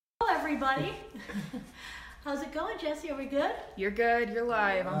everybody. How's it going, Jesse? Are we good? You're good. You're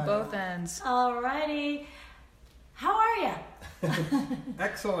live on both ends. All righty. How are you?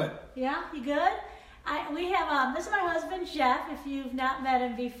 Excellent. Yeah, you good? We have, this is my husband, Jeff, if you've not met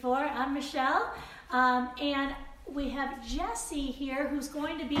him before. I'm Michelle. And we have Jesse here who's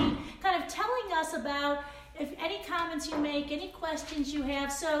going to be kind of telling us about if any comments you make, any questions you have.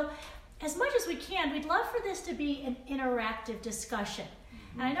 So as much as we can, we'd love for this to be an interactive discussion.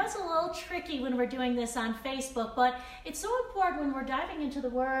 And I know it's a little tricky when we're doing this on Facebook, but it's so important when we're diving into the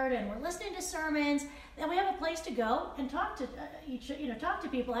Word and we're listening to sermons that we have a place to go and talk to talk to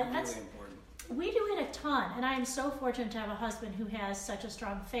people. That's really important. We do it a ton, and I am so fortunate to have a husband who has such a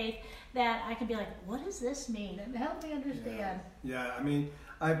strong faith that I can be like, what does this mean? And help me understand. Yeah, I mean,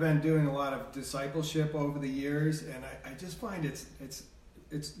 I've been doing a lot of discipleship over the years, and I just find it's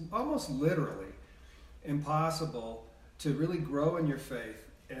almost literally impossible to really grow in your faith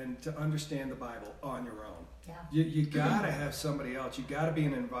and to understand the Bible on your own. Yeah. You got to have somebody else. You got to be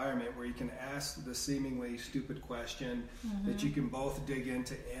in an environment where you can ask the seemingly stupid question, that you can both dig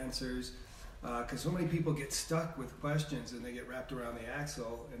into answers. Because so many people get stuck with questions and they get wrapped around the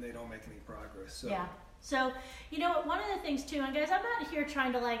axle and they don't make any progress. So. Yeah. So, one of the things too, and guys, I'm not here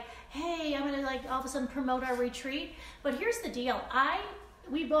trying to hey, I'm going to all of a sudden promote our retreat. But here's the deal.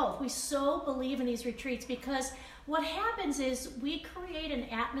 We so believe in these retreats because what happens is we create an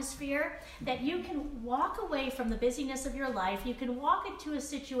atmosphere that you can walk away from the busyness of your life. You can walk into a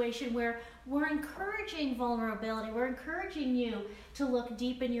situation where we're encouraging vulnerability. We're encouraging you to look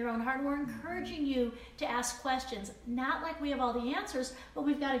deep in your own heart. We're encouraging you to ask questions. Not like we have all the answers, but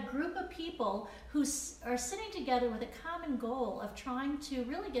we've got a group of people who are sitting together with a common goal of trying to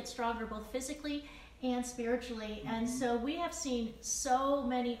really get stronger both physically and spiritually. And so we have seen so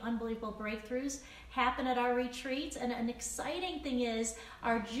many unbelievable breakthroughs happen at our retreats. And an exciting thing is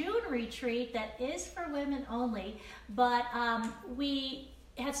our June retreat that is for women only, but we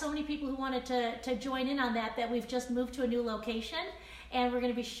had so many people who wanted to join in on that we've just moved to a new location. And we're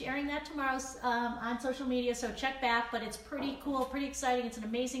going to be sharing that tomorrow on social media, so check back. But it's pretty cool, pretty exciting. It's an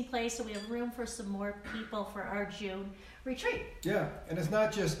amazing place, so we have room for some more people for our June retreat. Yeah, and it's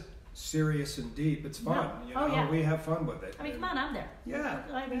not just serious and deep, it's fun. No. We have fun with it. I mean, come on, I'm there.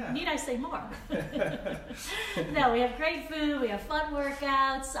 Yeah. Need I say more? No, we have great food, we have fun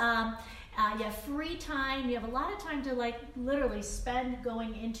workouts, you have free time, you have a lot of time to literally spend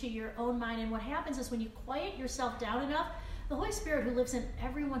going into your own mind. And what happens is when you quiet yourself down enough, the Holy Spirit who lives in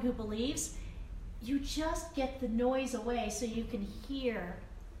everyone who believes, you just get the noise away so you can hear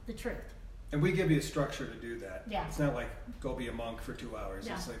the truth. And we give you a structure to do that. Yeah. It's not like go be a monk for 2 hours.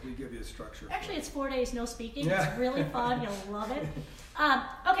 Yeah. It's like we give you a structure. Actually, it's 4 days no speaking. Yeah. It's really fun. You'll love it.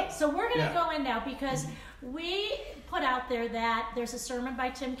 Okay, so we're going to go in now because we put out there that there's a sermon by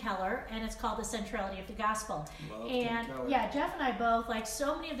Tim Keller, and it's called The Centrality of the Gospel. Love and Tim Keller. Jeff and I both, like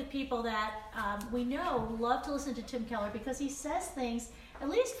so many of the people that we know, love to listen to Tim Keller because he says things, at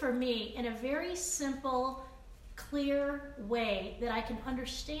least for me, in a very simple, clear way that I can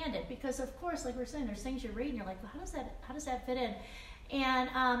understand it. Because of course, like we're saying, there's things you read and you're like, well, how does that fit in? And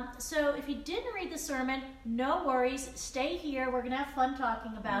so if you didn't read the sermon, no worries, stay here. We're gonna have fun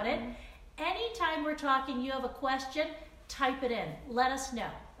talking about it. Anytime we're talking, you have a question, type it in. Let us know,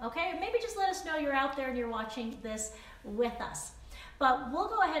 okay? Or maybe just let us know you're out there and you're watching this with us. But we'll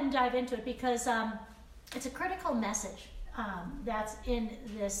go ahead and dive into it because it's a critical message. That's in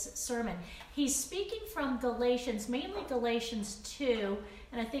this sermon. He's speaking from Galatians, mainly Galatians 2,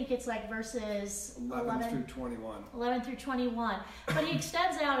 and I think it's verses 11 through 21. 11 through 21. But he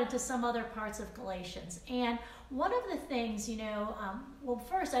extends out into some other parts of Galatians. And one of the things,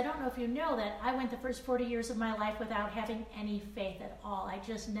 first, I don't know if you know that I went the first 40 years of my life without having any faith at all. I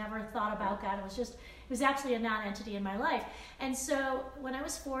just never thought about God. It was actually a non-entity in my life. And so when I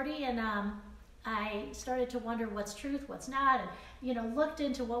was 40 and I started to wonder what's truth, what's not, and looked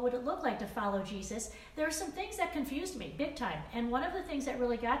into what would it look like to follow Jesus. There were some things that confused me big time. And one of the things that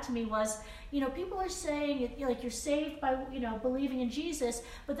really got to me was, people are saying you're saved by believing in Jesus,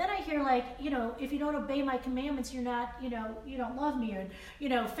 but then I hear if you don't obey my commandments, you're not you don't love me,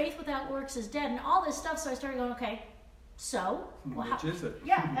 or faith without works is dead, and all this stuff. So I started going, okay, so which is it?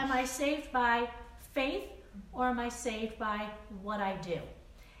 Yeah, am I saved by faith or am I saved by what I do?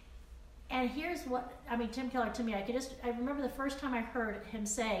 And here's Tim Keller, to me, I remember the first time I heard him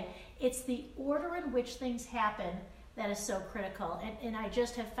say, it's the order in which things happen that is so critical. And I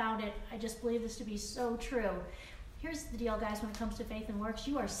just have found it, I just believe this to be so true. Here's the deal, guys, when it comes to faith and works,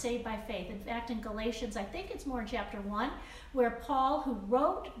 you are saved by faith. In fact, in Galatians, I think it's more in chapter 1, where Paul, who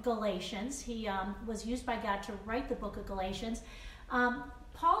wrote Galatians, he was used by God to write the book of Galatians.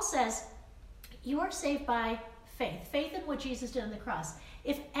 Paul says, you are saved by faith in what Jesus did on the cross.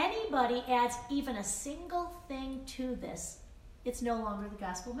 If anybody adds even a single thing to this, it's no longer the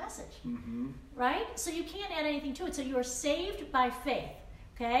gospel message, right? So you can't add anything to it. So you are saved by faith,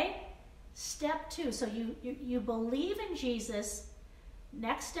 okay? Step 2, so you believe in Jesus.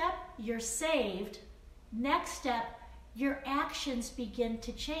 Next step, you're saved. Next step, your actions begin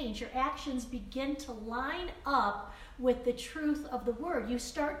to change. Your actions begin to line up with the truth of the word. You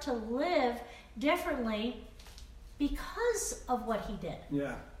start to live differently because of what he did.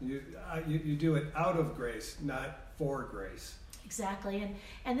 Yeah, you do it out of grace, not for grace. Exactly,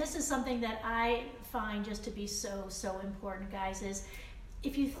 and this is something that I find just to be so important, guys, is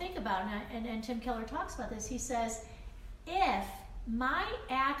if you think about it, and Tim Keller talks about this, he says, if my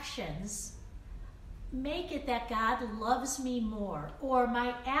actions make it that God loves me more, or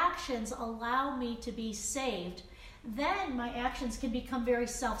my actions allow me to be saved, then my actions can become very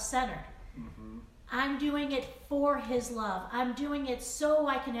self-centered. I'm doing it for his love. I'm doing it so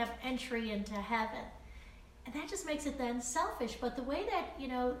I can have entry into heaven. And that just makes it then selfish. But the way that,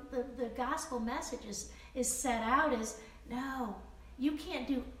 the gospel message is set out is, no, you can't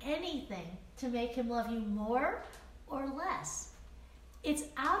do anything to make him love you more or less. It's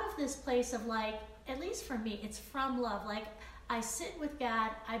out of this place of at least for me, it's from love. I sit with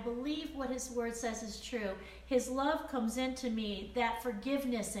God. I believe what his word says is true. His love comes into me. That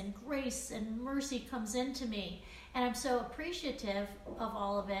forgiveness and grace and mercy comes into me. And I'm so appreciative of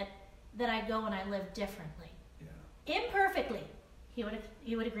all of it that I go and I live differently. Yeah. Imperfectly. He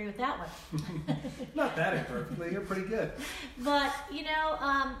would agree with that one. Not that imperfectly. You're pretty good. But,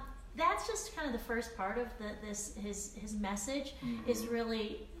 that's just kind of the first part of his message is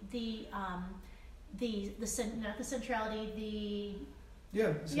really not the centrality,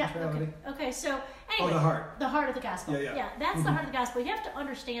 centrality. Okay, so anyway. The heart. The heart of the gospel. Yeah. That's the heart of the gospel. You have to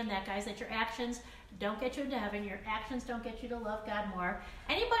understand that, guys, that your actions don't get you into heaven. Your actions don't get you to love God more.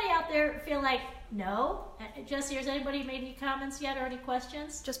 Anybody out there feel like, no? Jesse, has anybody made any comments yet or any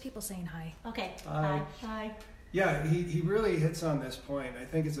questions? Just people saying hi. Okay. Hi. Yeah, he really hits on this point. I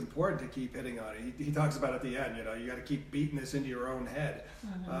think it's important to keep hitting on it. He talks about at the end, you got to keep beating this into your own head.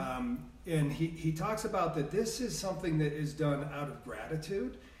 And he talks about that this is something that is done out of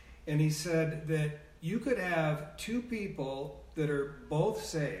gratitude. And he said that you could have two people that are both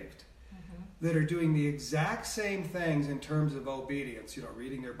saved, that are doing the exact same things in terms of obedience,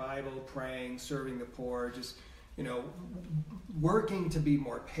 reading their Bible, praying, serving the poor, just, working to be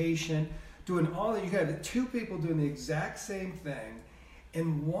more patient, doing all that. You have two people doing the exact same thing,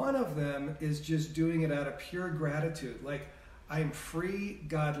 and one of them is just doing it out of pure gratitude. I'm free,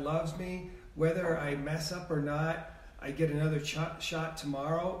 God loves me, whether I mess up or not, I get another shot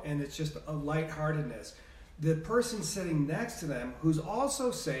tomorrow, and it's just a lightheartedness. The person sitting next to them, who's also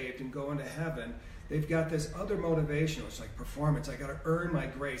saved and going to heaven, they've got this other motivation. It's like performance. I got to earn my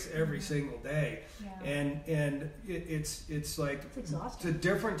grace every single day, and it's like it's a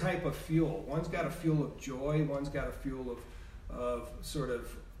different type of fuel. One's got a fuel of joy. One's got a fuel of sort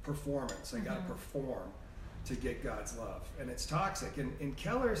of performance. I got to perform to get God's love, and it's toxic. And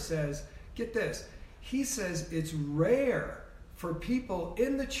Keller says, get this. He says it's rare for people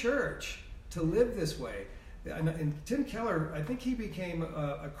in the church to live this way. And Tim Keller, I think he became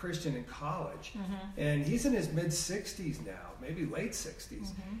a Christian in college, and he's in his mid-60s now, maybe late 60s.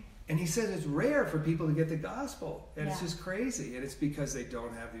 And he says it's rare for people to get the gospel, and it's just crazy, and it's because they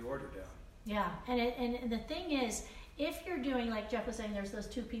don't have the order down. Yeah, and the thing is, if you're doing, like Jeff was saying, there's those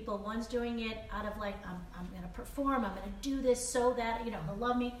two people, one's doing it out of I'm going to perform, I'm going to do this so that, he'll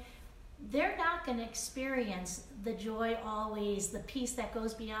love me. They're not going to experience the joy always, the peace that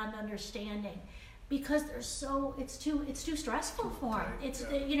goes beyond understanding. Because it's too stressful for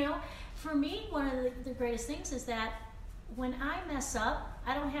them. For me, one of the greatest things is that when I mess up,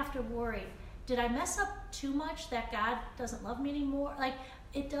 I don't have to worry. Did I mess up too much that God doesn't love me anymore?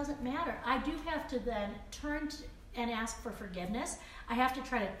 It doesn't matter. I do have to then turn and ask for forgiveness. I have to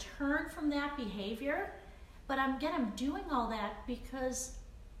try to turn from that behavior. But I'm doing all that because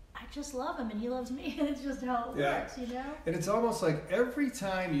I just love him and he loves me, and it's just how it works, And it's almost like every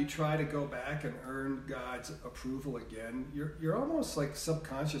time you try to go back and earn God's approval again, you're almost like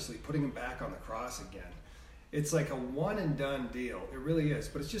subconsciously putting him back on the cross again. It's like a one and done deal. It really is,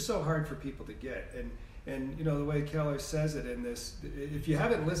 but it's just so hard for people to get. And the way Keller says it in this, if you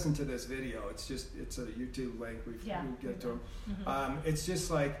haven't listened to this video, it's a YouTube link. We'll get to them. It's just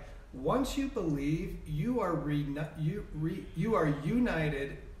like once you believe, you are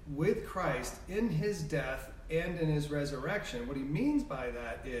united with Christ in his death and in his resurrection. What he means by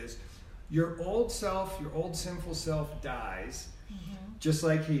that is your old self, your old sinful self dies, just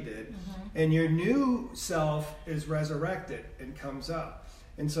like he did. And your new self is resurrected and comes up.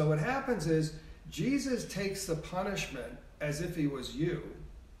 And so what happens is Jesus takes the punishment as if he was you.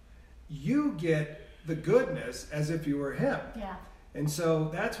 You get the goodness as if you were him. Yeah. And so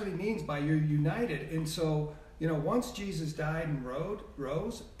that's what he means by you're united. And so, once Jesus died and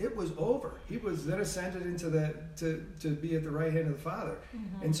rose, it was over. He was then ascended into to be at the right hand of the Father.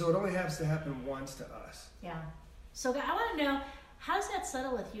 And so it only has to happen once to us. Yeah. So I want to know, how does that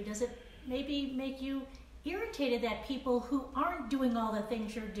settle with you? Does it maybe make you irritated that people who aren't doing all the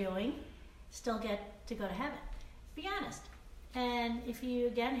things you're doing still get to go to heaven? Be honest. And if you,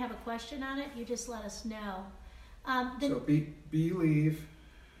 again, have a question on it, you just let us know. So believe,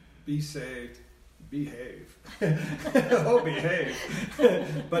 be saved, behave. Behave.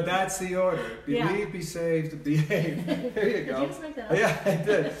 But that's the order. Believe, be saved, behave. There you go. Did you just make that up? Yeah, I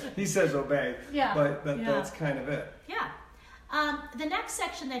did. He says obey. Yeah. But that's kind of it. Yeah. The next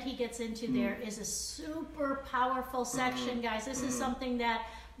section that he gets into there is a super powerful section, guys. This is something that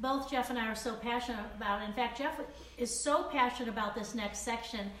both Jeff and I are so passionate about. In fact, Jeff is so passionate about this next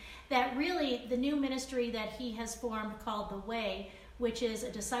section that really the new ministry that he has formed called The Way, which is a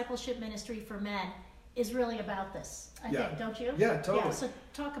discipleship ministry for men, is really about this, I think, don't you? Yeah, totally. Yeah, so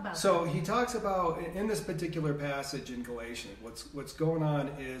talk about So he talks about, in this particular passage in Galatians, what's going on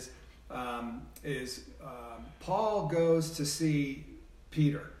is Paul goes to see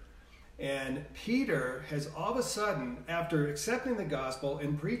Peter. And Peter has all of a sudden, after accepting the gospel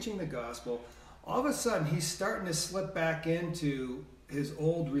and preaching the gospel, all of a sudden he's starting to slip back into his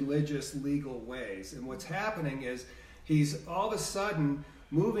old religious legal ways. And what's happening is he's all of a sudden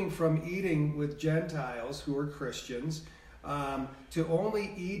moving from eating with Gentiles who are Christians to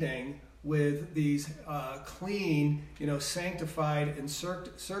only eating with these clean, sanctified and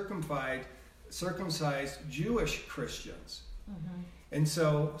circumcised Jewish Christians. And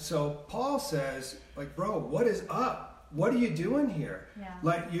so Paul says, like, bro, what is up? What are you doing here? Yeah.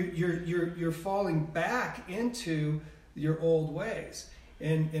 Like you're falling back into your old ways.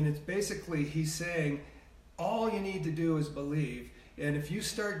 And it's basically he's saying all you need to do is believe. And if you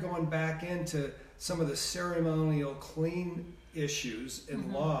start going back into some of the ceremonial clean issues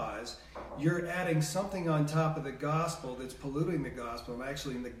and laws, you're adding something on top of the gospel that's polluting the gospel and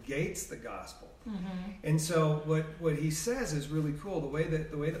actually negates the gospel. And so what he says is really cool. The way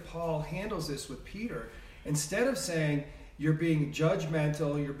that Paul handles this with Peter, instead of saying you're being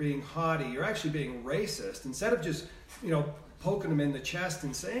judgmental, you're being haughty, you're actually being racist, instead of just poking him in the chest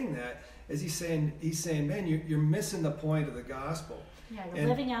and saying that, as he's saying, man, you're missing the point of the gospel. Yeah, you're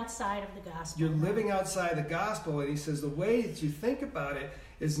living outside of the gospel. You're living outside the gospel, and he says the way that you think about it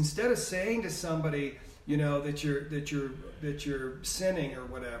is instead of saying to somebody, that you're sinning or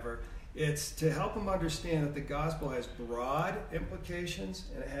whatever, it's to help them understand that the gospel has broad implications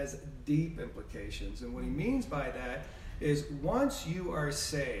and it has deep implications. And what he means by that is once you are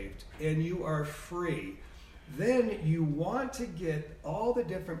saved and you are free, then you want to get all the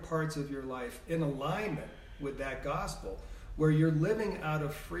different parts of your life in alignment with that gospel, where you're living out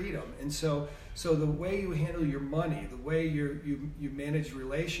of freedom. And so the way you handle your money, the way you manage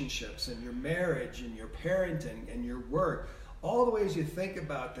relationships and your marriage and your parenting and your work, all the ways you think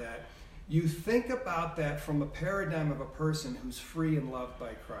about that, you think about that from a paradigm of a person who's free and loved by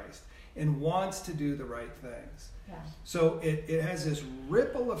Christ and wants to do the right things. Yeah. So it has this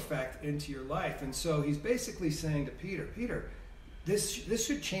ripple effect into your life. And so he's basically saying to Peter, this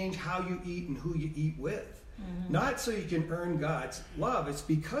should change how you eat and who you eat with. Not so you can earn God's love. It's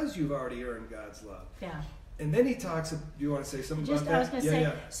because you've already earned God's love. Yeah. And then he talks, do you want to say something about that? I was going to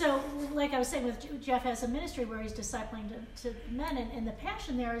say, so like I was saying with Jeff has a ministry where he's discipling to men, and the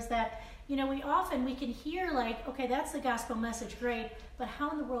passion there is that, we can hear like, okay, that's the gospel message, great, but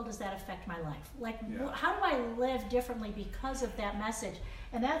how in the world does that affect my life? Like, how do I live differently because of that message?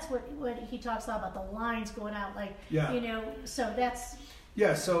 And that's what he talks a lot about, the lines going out, like, so that's...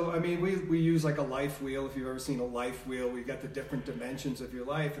 Yeah, so I mean, we use like a life wheel. If you've ever seen a life wheel, we've got the different dimensions of your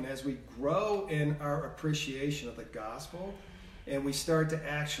life. And as we grow in our appreciation of the gospel, and we start to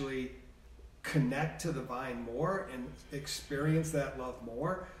actually connect to the vine more and experience that love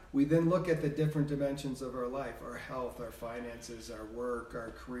more, we then look at the different dimensions of our life, our health, our finances, our work,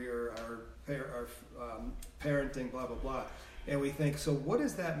 our career, our parenting, blah, blah, blah. And we think, so what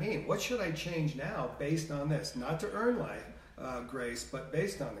does that mean? What should I change now based on this? Not to earn life. Grace, but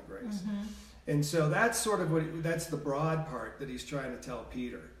based on the grace. And so that's sort of that's the broad part that he's trying to tell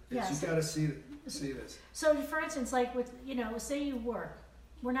Peter. You've got to see this. So for instance, like with, say you work.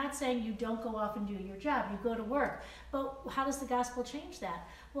 We're not saying you don't go off and do your job. You go to work. But how does the gospel change that?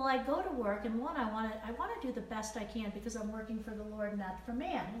 Well, I go to work, and one, I want to do the best I can because I'm working for the Lord, not for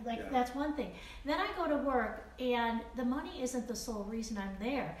man. Like, that's one thing. Then I go to work, and the money isn't the sole reason I'm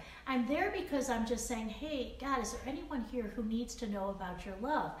there. I'm there because I'm just saying, hey, God, is there anyone here who needs to know about your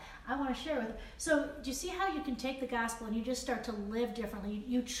love? I want to share with them. So do you see how you can take the gospel and you just start to live differently?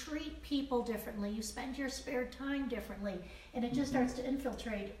 You treat people differently. You spend your spare time differently. And it just starts to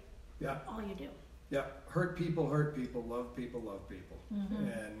infiltrate all you do. Yeah, hurt people, love people, love people.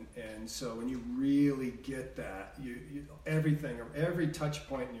 And so when you really get that, you everything, every touch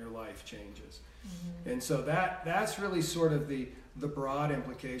point in your life changes. And so that's really sort of the broad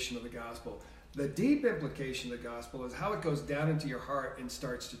implication of the gospel. The deep implication of the gospel is how it goes down into your heart and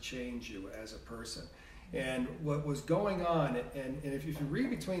starts to change you as a person. And what was going on, and if you read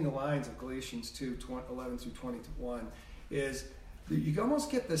between the lines of Galatians 2:11 through 21, is that you almost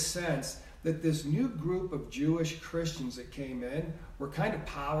get the sense that this new group of Jewish Christians that came in were kind of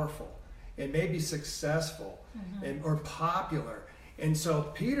powerful and maybe successful or popular. And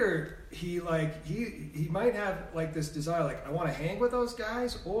so Peter, he might have like this desire, like, I want to hang with those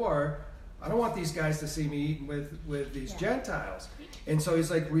guys, or I don't want these guys to see me eating with these Gentiles. And so he's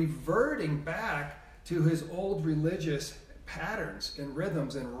like reverting back to his old religious patterns and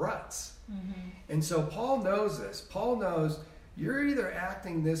rhythms and ruts. And so Paul knows this. Paul knows you're either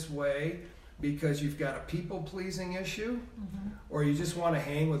acting this way because you've got a people-pleasing issue, or you just want to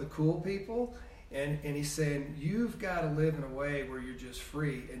hang with the cool people. And he's saying, you've got to live in a way where you're just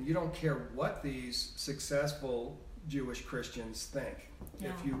free, and you don't care what these successful Jewish Christians think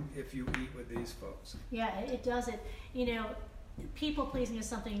if you eat with these folks. Yeah, it does it. People pleasing is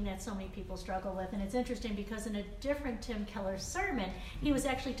something that so many people struggle with, and it's interesting because in a different Tim Keller sermon, he was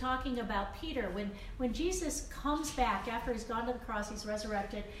actually talking about Peter. When Jesus comes back after he's gone to the cross, he's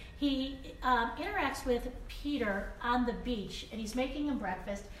resurrected, he interacts with Peter on the beach, and he's making him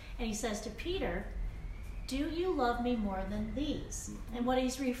breakfast, and he says to Peter, do you love me more than these? And what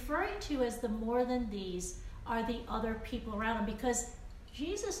he's referring to as the more than these are the other people around him, because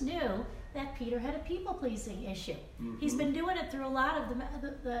Jesus knew that Peter had a people-pleasing issue. He's been doing it through a lot of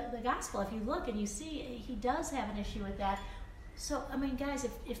the gospel. If you look and you see, he does have an issue with that. So, I mean, guys,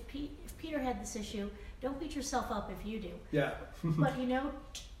 if Peter had this issue, don't beat yourself up if you do. Yeah. But,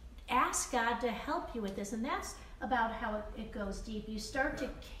 ask God to help you with this. And that's about how it goes deep. You start to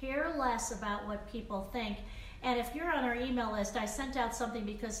care less about what people think. And if you're on our email list, I sent out something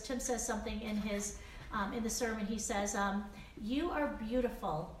because Tim says something in his in the sermon. He says, you are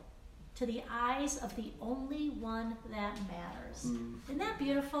beautiful to the eyes of the only one that matters. Isn't that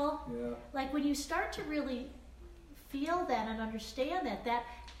beautiful? Yeah. Like when you start to really feel that and understand that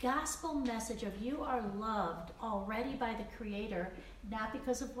gospel message of you are loved already by the Creator, not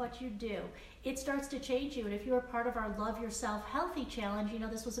because of what you do, it starts to change you. And if you're a part of our Love Yourself Healthy Challenge,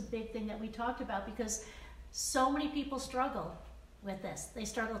 this was a big thing that we talked about because so many people struggle with this. They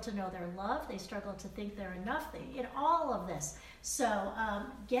struggle to know their love. They struggle to think they're enough. All of this. So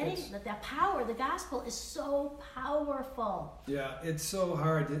getting the power, the gospel is so powerful. Yeah, it's so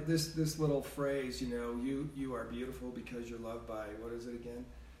hard. This little phrase, you are beautiful because you're loved by, what is it again?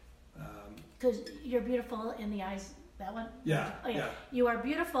 Because you're beautiful in the eyes, that one? Yeah, oh, yeah. You are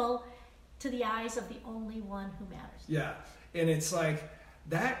beautiful to the eyes of the only one who matters. Yeah, and it's like,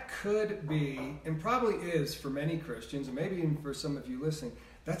 that could be, and probably is for many Christians, and maybe even for some of you listening,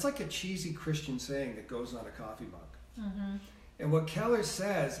 that's like a cheesy Christian saying that goes on a coffee mug. And what Keller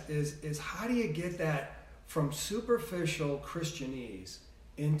says is how do you get that from superficial Christianese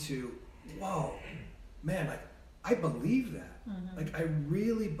into, whoa, man, like, I believe that. Like, I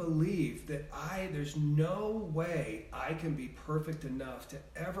really believe that there's no way I can be perfect enough to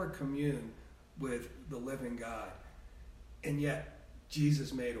ever commune with the living God. And yet,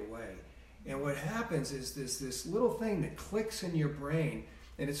 Jesus made a way. And what happens is this little thing that clicks in your brain,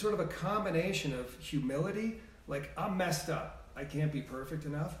 and it's sort of a combination of humility, like, I'm messed up, I can't be perfect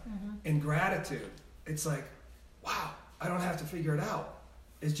enough, and gratitude. It's like, wow, I don't have to figure it out.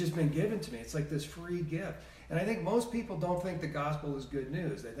 It's just been given to me. It's like this free gift. And I think most people don't think the gospel is good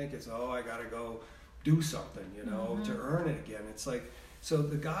news. They think it's, I got to go do something, to earn it again. It's like, so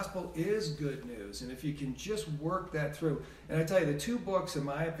the gospel is good news. And if you can just work that through. And I tell you, the two books, in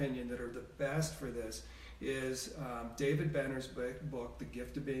my opinion, that are the best for this is David Benner's book, The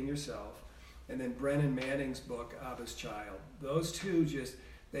Gift of Being Yourself, and then Brennan Manning's book, Abba's Child. Those two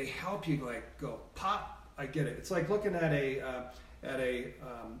they help you like go, pop, I get it. It's like looking at a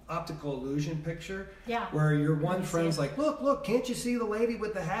optical illusion picture, where your one friend's like, look, can't you see the lady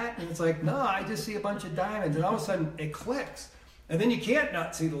with the hat? And it's like, no, I just see a bunch of diamonds. And all of a sudden it clicks. And then you can't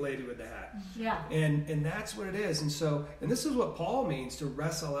not see the lady with the hat. Yeah. And that's what it is. And this is what Paul means to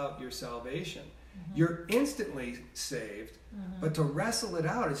wrestle out your salvation. You're instantly saved, but to wrestle it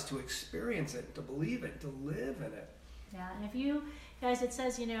out is to experience it, to believe it, to live in it. Yeah, and if you guys, it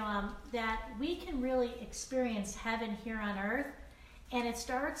says, that we can really experience heaven here on earth, and it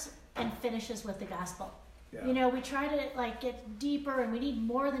starts and finishes with the gospel. Yeah. We try to get deeper, and we need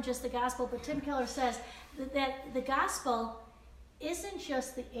more than just the gospel, but Tim Keller says that the gospel isn't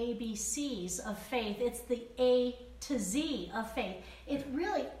just the ABCs of faith, it's the A to Z of faith. It's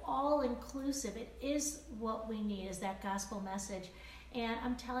really all inclusive. It is what we need, is that gospel message. And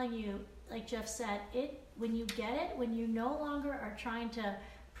I'm telling you, like Jeff said, when you get it, when you no longer are trying to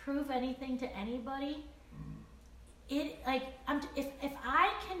prove anything to anybody, if I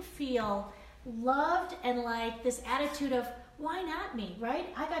can feel loved and this attitude of, why not me,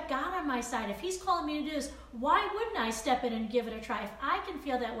 right? I got God on my side. If he's calling me to do this, why wouldn't I step in and give it a try? If I can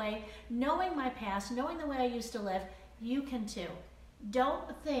feel that way, knowing my past, knowing the way I used to live, you can too. Don't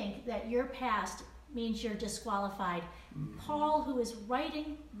think that your past means you're disqualified. Paul, who is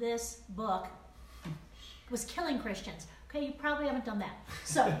writing this book, was killing Christians. Okay, you probably haven't done that.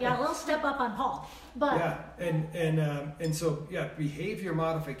 So you got a little step up on Paul. But and so behavior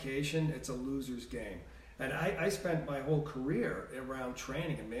modification, it's a loser's game. And I spent my whole career around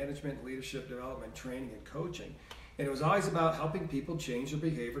training and management, leadership development, training and coaching. And it was always about helping people change their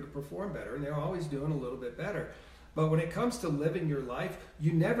behavior to perform better. And they're always doing a little bit better. But when it comes to living your life,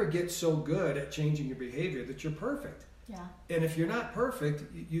 you never get so good at changing your behavior that you're perfect. Yeah. And if you're not perfect,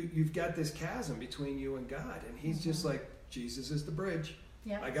 you've got this chasm between you and God. And he's just like, Jesus is the bridge.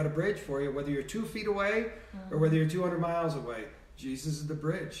 Yeah. I got a bridge for you, whether you're 2 feet away or whether you're 200 miles away. Jesus is the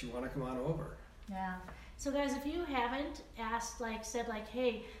bridge. You want to come on over. Yeah. So guys, if you haven't said,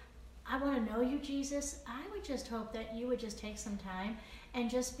 hey, I want to know you, Jesus, I would just hope that you would just take some time and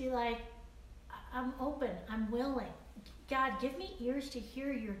just be like, I'm open, I'm willing. God, give me ears to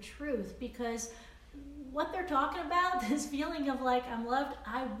hear your truth, because what they're talking about, this feeling of I'm loved,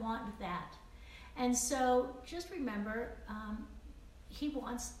 I want that. And so just remember, he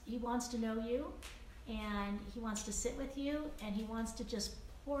wants to know you, and he wants to sit with you, and he wants to just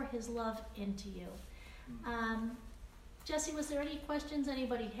pour his love into you. Jesse, was there any questions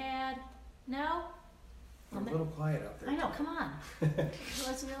anybody had? No? I'm a little quiet out there. I know, come on.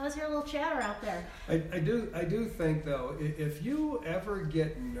 let's hear a little chatter out there. I do think, though, if you ever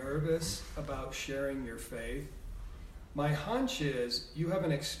get nervous about sharing your faith, my hunch is you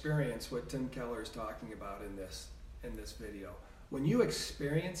haven't experienced what Tim Keller is talking about in this video. When you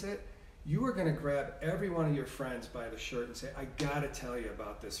experience it, you are going to grab every one of your friends by the shirt and say, I got to tell you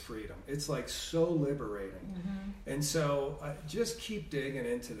about this freedom. It's so liberating. And so just keep digging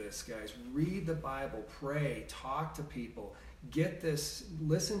into this, guys. Read the Bible, pray, talk to people,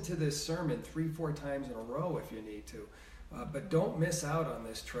 listen to this sermon 3-4 times in a row if you need to. But don't miss out on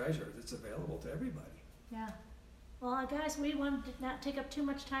this treasure that's available to everybody. Yeah. Well, guys, we want to not take up too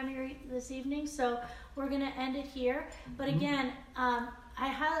much time here this evening, so we're going to end it here. But again, I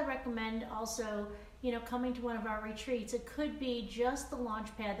highly recommend also, coming to one of our retreats. It could be just the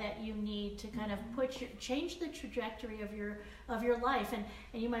launch pad that you need to kind of change the trajectory of your life. And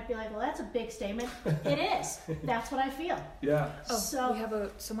you might be like, well, that's a big statement. It is. That's what I feel. Yeah. Oh, so we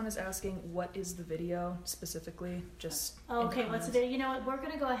have someone is asking, what is the video specifically? Just okay, what's the video? You know what? We're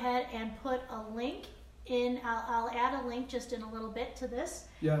going to go ahead and put a link in. I'll add a link just in a little bit to this,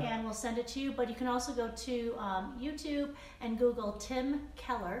 and we'll send it to you. But you can also go to YouTube and Google Tim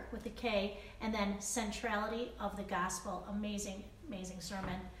Keller with a K, and then Centrality of the Gospel. Amazing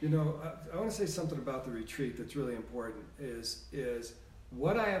sermon. I want to say something about the retreat that's really important. Is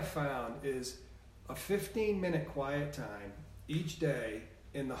what I have found is a 15-minute quiet time each day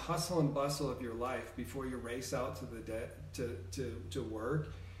in the hustle and bustle of your life before you race out to work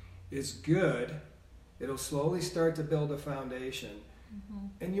is good. It'll slowly start to build a foundation.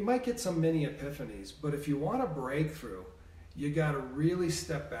 And you might get some mini epiphanies, but if you want a breakthrough, you got to really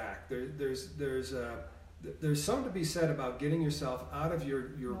step back. There's something to be said about getting yourself out of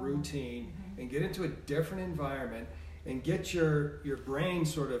your routine and get into a different environment and get your brain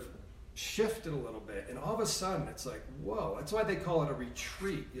sort of shifted a little bit. And all of a sudden, it's like, whoa. That's why they call it a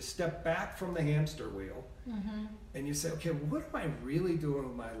retreat. You step back from the hamster wheel and you say, okay, what am I really doing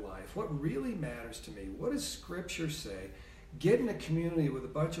with my life? What really matters to me? What does Scripture say? Get in a community with a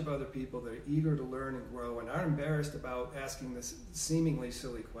bunch of other people that are eager to learn and grow and aren't embarrassed about asking this seemingly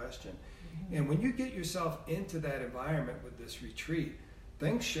silly question. And when you get yourself into that environment with this retreat,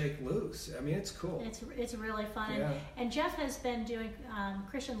 things shake loose. I mean, it's cool. It's really fun. Yeah. And Jeff has been doing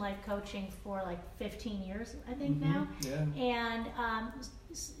Christian life coaching for like 15 years, I think now. Yeah. And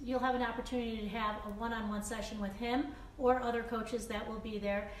you'll have an opportunity to have a one-on-one session with him or other coaches that will be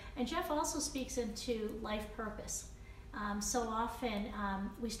there. And Jeff also speaks into life purpose. So often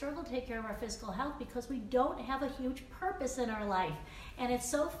we struggle to take care of our physical health because we don't have a huge purpose in our life. And it's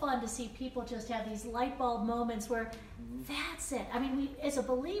so fun to see people just have these light bulb moments where that's it. I mean, as a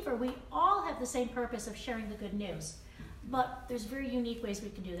believer, we all have the same purpose of sharing the good news. But there's very unique ways we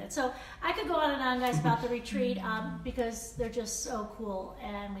can do that. So I could go on and on, guys, about the retreat because they're just so cool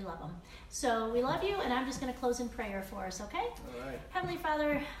and we love them. So we love you, and I'm just going to close in prayer for us, okay? All right. Heavenly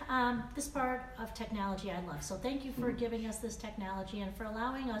Father, this part of technology I love. So thank you for giving us this technology and for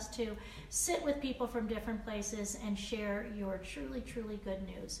allowing us to sit with people from different places and share your truly, truly good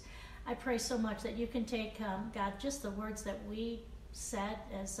news. I pray so much that you can take, God, just the words that we said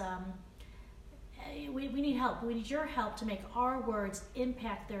as... We need help. We need your help to make our words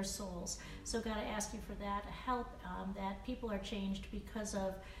impact their souls. So God, I ask you for that help, that people are changed because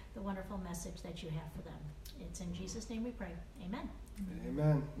of the wonderful message that you have for them. It's in Jesus' name we pray. Amen.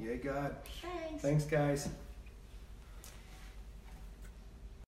 Amen. Yay, God. Thanks. Thanks, guys.